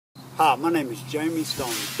Hi, my name is Jamie Stone.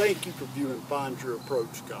 Thank you for viewing Find Your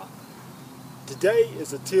Approach Golf. Today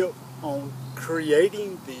is a tip on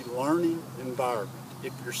creating the learning environment.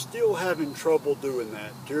 If you're still having trouble doing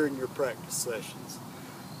that during your practice sessions,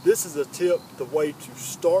 this is a tip, the way to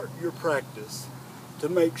start your practice to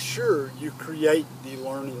make sure you create the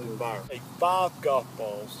learning environment. Take 10 golf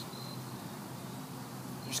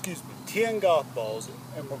balls,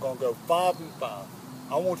 and we're going to go 5 and 5.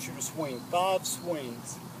 I want you to swing 5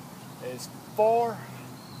 swings as far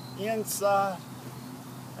inside,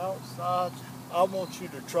 outside. I want you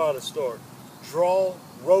to try to start. Draw,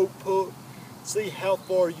 rope hook, see how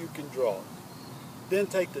far you can draw it. Then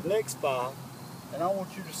take the next 5, and I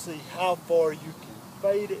want you to see how far you can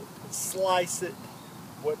fade it, slice it,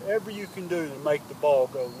 whatever you can do to make the ball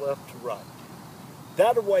go left to right.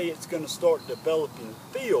 That way it's going to start developing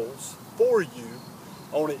feels for you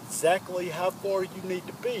on exactly how far you need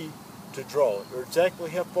to be to draw it, or exactly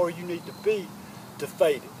how far you need to be to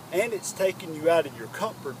fade it. And it's taking you out of your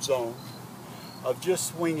comfort zone of just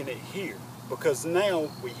swinging it here, because now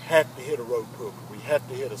we have to hit a rope hook, we have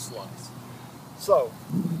to hit a slice. So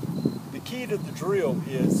the key to the drill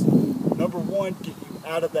is, number 1, get you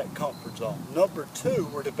out of that comfort zone. Number 2,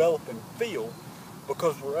 we're developing feel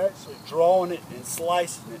because we're actually drawing it and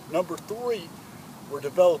slicing it. Number 3, we're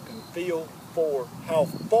developing feel for how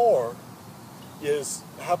far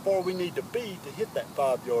we need to be to hit that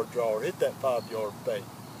 5-yard draw or hit that 5-yard fade.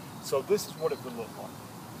 So this is what it would look like.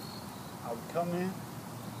 I would come in,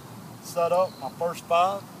 set up my first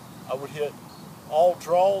 5. I would hit all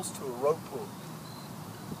draws to a rope hook.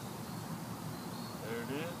 There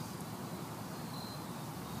it is.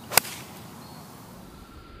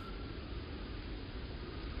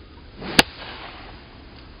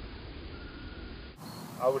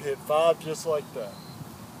 I would hit 5 just like that.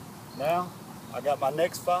 Now, I got my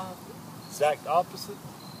next 5, exact opposite.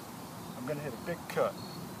 I'm going to hit a big cut.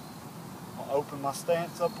 I'll open my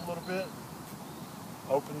stance up a little bit,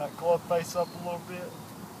 open that club face up a little bit,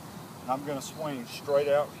 and I'm going to swing straight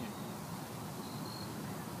out here.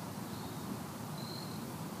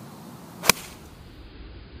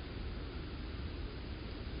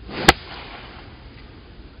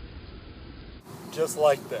 Just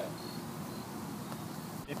like that.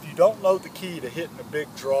 If you don't know the key to hitting a big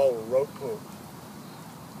draw or rope hook,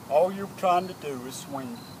 all you're trying to do is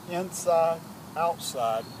swing inside,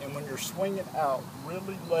 outside, and when you're swinging out,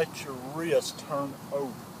 really let your wrist turn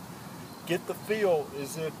over. Get the feel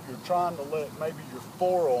as if you're trying to let maybe your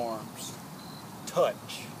forearms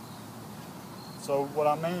touch. So what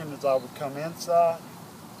I mean is I would come inside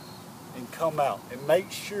and come out, and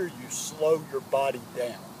make sure you slow your body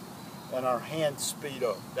down and our hands speed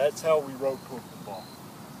up. That's how we rope hook the ball.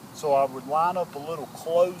 So I would line up a little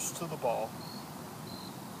close to the ball,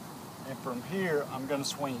 and from here I'm going to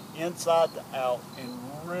swing inside to out and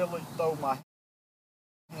really throw my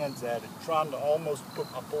hands at it, trying to almost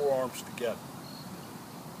put my forearms together.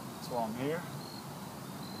 So I'm here.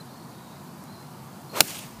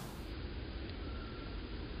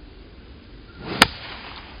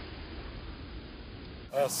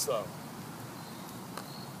 As so.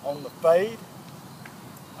 On the fade,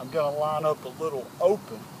 I'm going to line up a little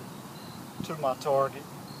open to my target.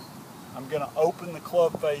 I'm going to open the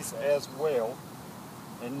club face as well,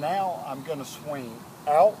 and now I'm going to swing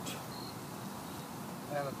out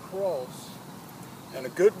and across. And a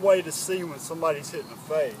good way to see when somebody's hitting a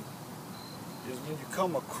fade is when you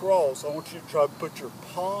come across, I want you to try to put your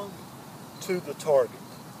palm to the target.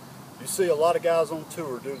 You see a lot of guys on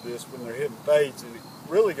tour do this when they're hitting fades, and it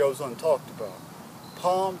really goes untalked about.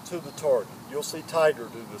 Palm to the target. You'll see Tiger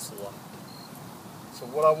do this a lot. So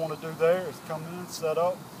what I want to do there is come in, set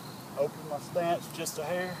up, open my stance just a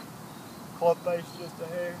hair, club face just a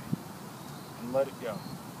hair, and let it go.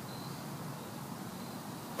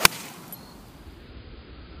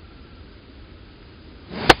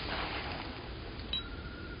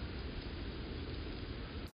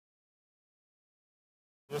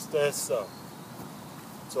 Just as so.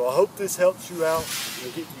 So I hope this helps you out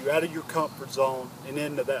and get you out of your comfort zone and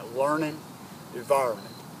into that learning environment.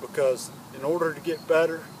 Because in order to get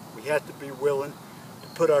better, we have to be willing to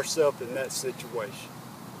put ourselves in that situation.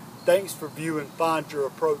 Thanks for viewing Find Your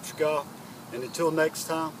Approach Golf, and until next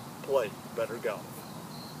time, play better golf.